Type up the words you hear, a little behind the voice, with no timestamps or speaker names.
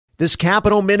This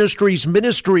Capital Ministries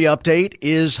ministry update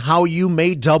is how you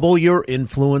may double your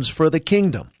influence for the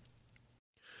kingdom.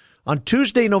 On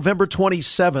Tuesday, November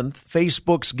 27th,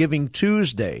 Facebook's Giving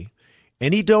Tuesday,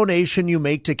 any donation you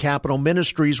make to Capital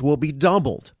Ministries will be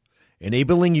doubled,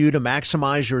 enabling you to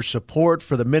maximize your support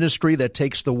for the ministry that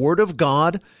takes the Word of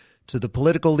God to the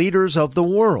political leaders of the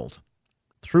world.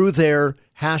 Through their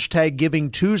 #Giving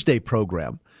Tuesday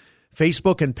program,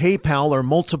 Facebook and PayPal are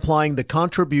multiplying the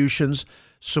contributions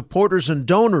supporters and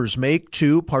donors make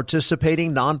to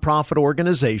participating nonprofit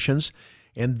organizations,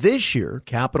 and this year,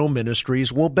 Capital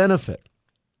Ministries will benefit.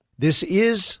 This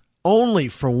is only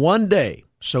for one day,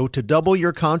 so to double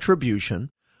your contribution,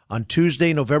 on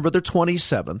Tuesday, November the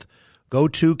 27th, go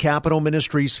to Capital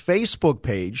Ministries' Facebook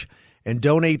page and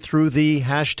donate through the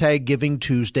 #Giving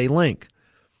Tuesday link.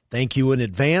 Thank you in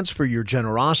advance for your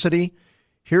generosity.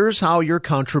 Here's how your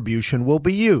contribution will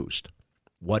be used.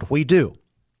 What we do.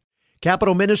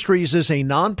 Capital Ministries is a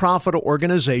nonprofit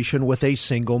organization with a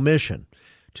single mission: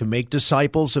 to make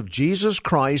disciples of Jesus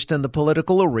Christ in the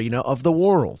political arena of the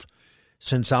world.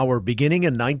 Since our beginning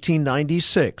in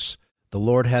 1996, the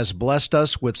Lord has blessed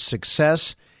us with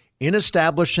success in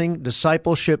establishing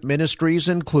discipleship ministries,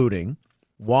 including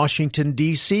Washington,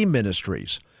 D.C.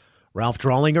 ministries. Ralph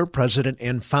Drollinger, president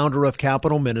and founder of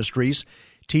Capital Ministries,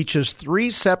 teaches 3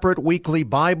 separate weekly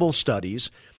Bible studies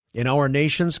in our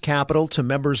nation's capital to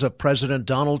members of President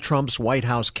Donald Trump's White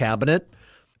House cabinet,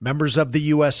 members of the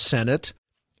U.S. Senate,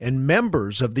 and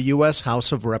members of the U.S.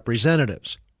 House of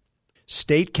Representatives.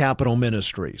 State Capital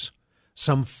Ministries.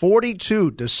 Some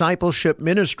 42 discipleship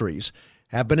ministries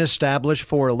have been established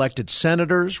for elected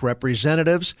senators,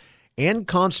 representatives, and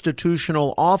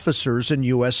constitutional officers in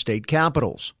U.S. state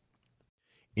capitals.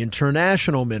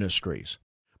 International ministries.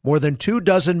 More than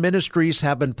 24 ministries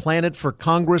have been planted for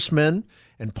congressmen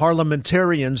and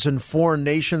parliamentarians in foreign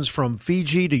nations from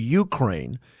Fiji to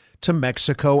Ukraine to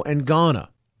Mexico and Ghana.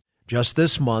 Just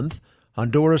this month,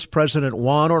 Honduras President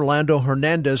Juan Orlando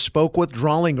Hernandez spoke with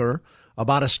Drollinger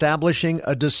about establishing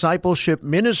a discipleship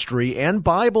ministry and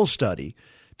Bible study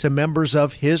to members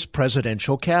of his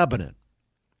presidential cabinet.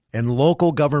 And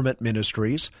local government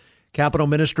ministries, Capital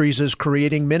Ministries is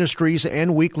creating ministries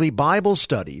and weekly Bible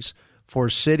studies for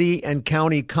city and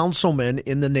county councilmen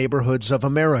in the neighborhoods of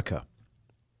America.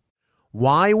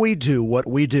 Why we do what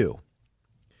we do.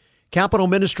 Capital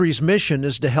Ministries' mission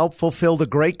is to help fulfill the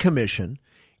Great Commission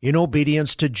in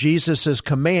obedience to Jesus'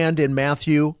 command in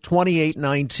Matthew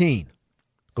 28:19.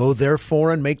 Go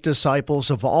therefore and make disciples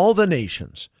of all the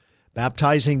nations,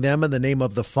 baptizing them in the name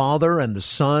of the Father and the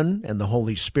Son and the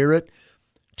Holy Spirit,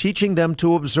 teaching them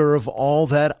to observe all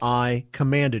that I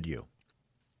commanded you.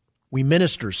 We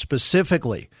minister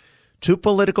specifically to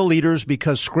political leaders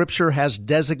because Scripture has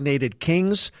designated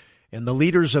kings and the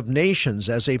leaders of nations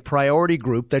as a priority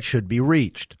group that should be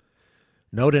reached.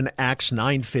 Note in Acts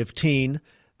 9:15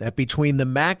 that between the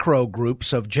macro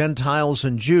groups of Gentiles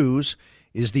and Jews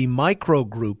is the micro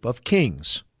group of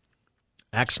kings.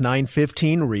 Acts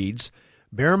 9:15 reads,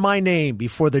 "Bear my name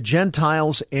before the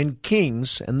Gentiles and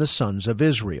kings and the sons of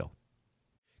Israel."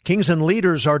 Kings and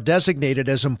leaders are designated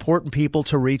as important people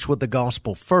to reach with the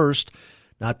gospel first,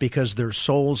 not because their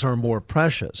souls are more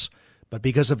precious, but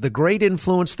because of the great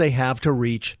influence they have to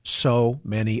reach so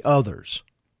many others.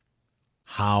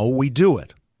 How we do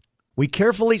it. We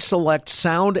carefully select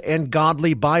sound and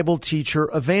godly Bible teacher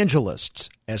evangelists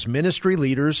as ministry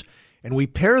leaders, and we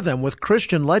pair them with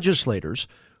Christian legislators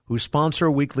who sponsor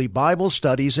weekly Bible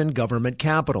studies in government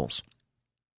capitals.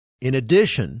 In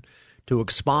addition to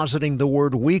expositing the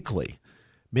Word weekly,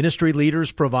 ministry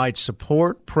leaders provide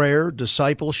support, prayer,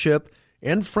 discipleship,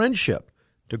 and friendship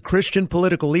to Christian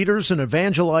political leaders and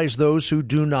evangelize those who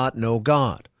do not know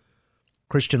God.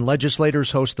 Christian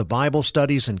legislators host the Bible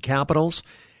studies in capitals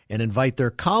and invite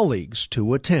their colleagues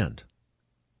to attend.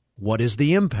 What is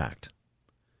the impact?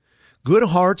 Good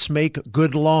hearts make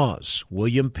good laws.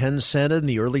 William Penn said in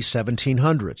the early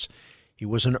 1700s. He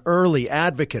was an early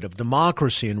advocate of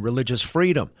democracy and religious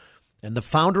freedom and the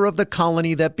founder of the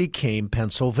colony that became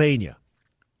Pennsylvania.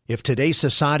 If today's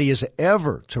society is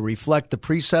ever to reflect the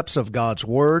precepts of God's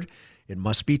Word, it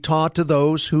must be taught to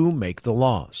those who make the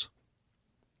laws.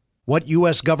 What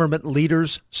U.S. government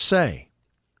leaders say.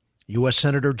 U.S.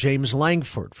 Senator James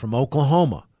Langford from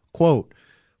Oklahoma, quote,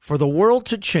 "For the world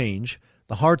to change,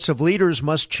 the hearts of leaders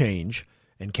must change,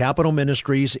 and Capital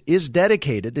Ministries is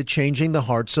dedicated to changing the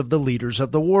hearts of the leaders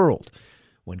of the world.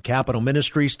 When Capital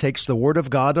Ministries takes the Word of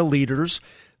God to leaders,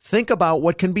 think about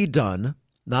what can be done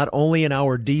not only in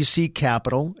our D.C.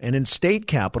 capital and in state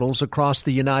capitals across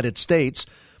the United States,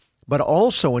 but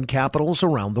also in capitals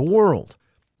around the world.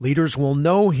 Leaders will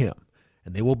know Him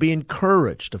and they will be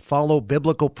encouraged to follow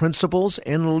biblical principles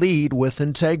and lead with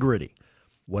integrity.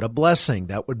 What a blessing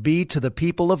that would be to the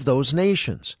people of those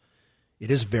nations.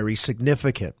 It is very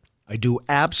significant. I do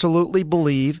absolutely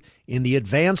believe in the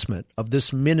advancement of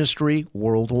this ministry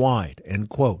worldwide." End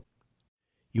quote.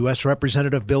 U.S.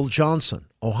 Representative Bill Johnson,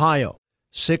 Ohio,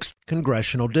 6th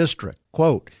Congressional District,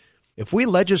 quote, "If we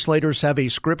legislators have a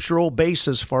scriptural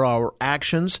basis for our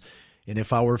actions, and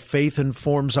if our faith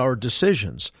informs our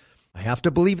decisions, I have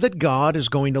to believe that God is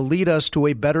going to lead us to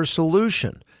a better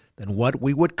solution than what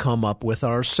we would come up with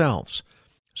ourselves.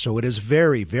 So it is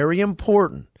very, very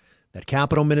important that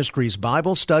Capital Ministries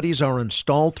Bible studies are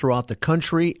installed throughout the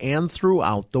country and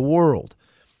throughout the world.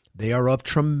 They are of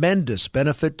tremendous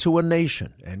benefit to a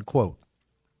nation." End quote.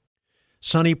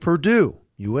 Sonny Perdue,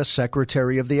 U.S.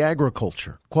 Secretary of the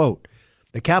Agriculture, quote,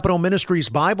 "The Capital Ministries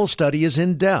Bible study is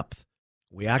in depth.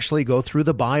 We actually go through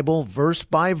the Bible verse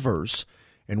by verse,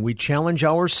 and we challenge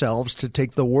ourselves to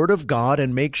take the Word of God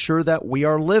and make sure that we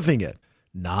are living it,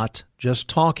 not just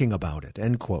talking about it."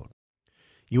 End quote.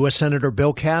 U.S. Senator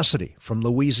Bill Cassidy from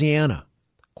Louisiana,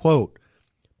 quote,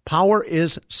 "Power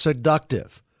is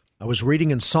seductive. I was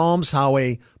reading in Psalms how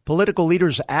a political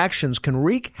leader's actions can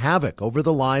wreak havoc over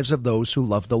the lives of those who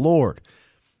love the Lord.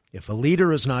 If a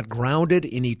leader is not grounded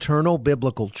in eternal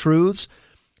biblical truths,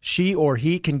 she or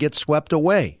he can get swept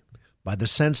away by the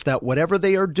sense that whatever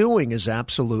they are doing is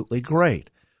absolutely great.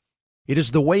 It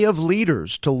is the way of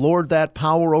leaders to lord that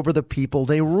power over the people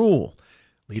they rule.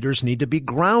 Leaders need to be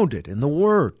grounded in the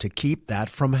Word to keep that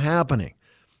from happening.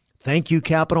 Thank you,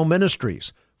 Capital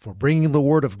Ministries, for bringing the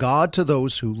Word of God to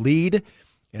those who lead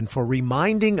and for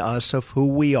reminding us of who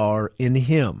we are in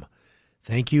Him.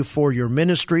 Thank you for your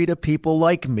ministry to people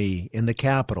like me in the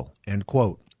Capitol." End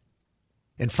quote.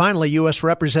 And finally, U.S.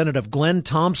 Representative Glenn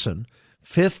Thompson,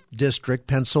 5th District,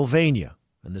 Pennsylvania,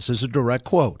 and this is a direct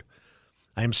quote,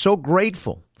 "I am so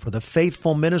grateful for the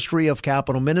faithful ministry of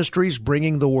Capital Ministries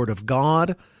bringing the Word of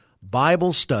God,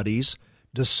 Bible studies,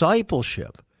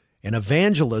 discipleship, and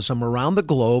evangelism around the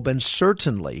globe and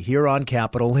certainly here on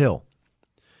Capitol Hill.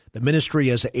 The ministry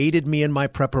has aided me in my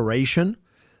preparation.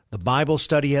 The Bible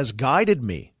study has guided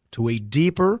me to a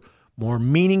deeper, more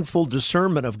meaningful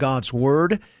discernment of God's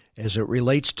Word as it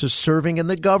relates to serving in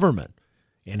the government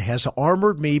and has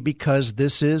armored me because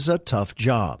this is a tough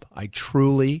job. I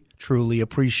truly, truly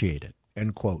appreciate it."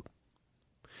 End quote.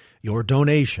 Your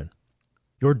donation.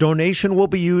 Your donation will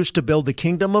be used to build the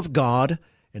kingdom of God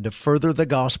and to further the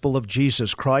gospel of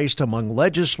Jesus Christ among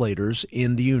legislators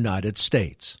in the United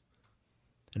States.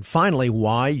 And finally,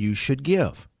 why you should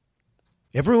give.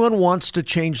 Everyone wants to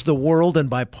change the world, and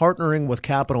by partnering with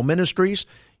Capital Ministries,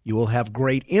 you will have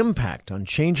great impact on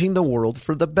changing the world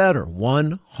for the better,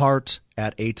 one heart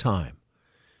at a time.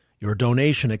 Your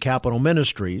donation to Capital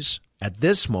Ministries at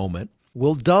this moment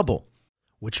will double,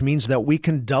 which means that we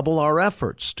can double our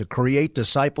efforts to create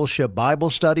discipleship Bible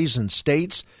studies in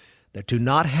states that do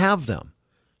not have them,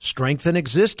 strengthen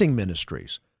existing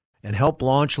ministries, and help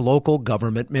launch local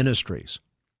government ministries.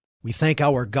 We thank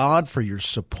our God for your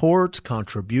support,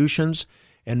 contributions,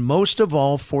 and most of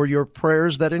all for your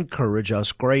prayers that encourage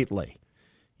us greatly.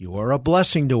 You are a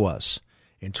blessing to us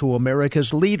and to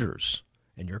America's leaders,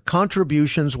 and your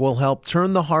contributions will help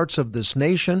turn the hearts of this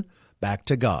nation back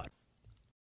to God.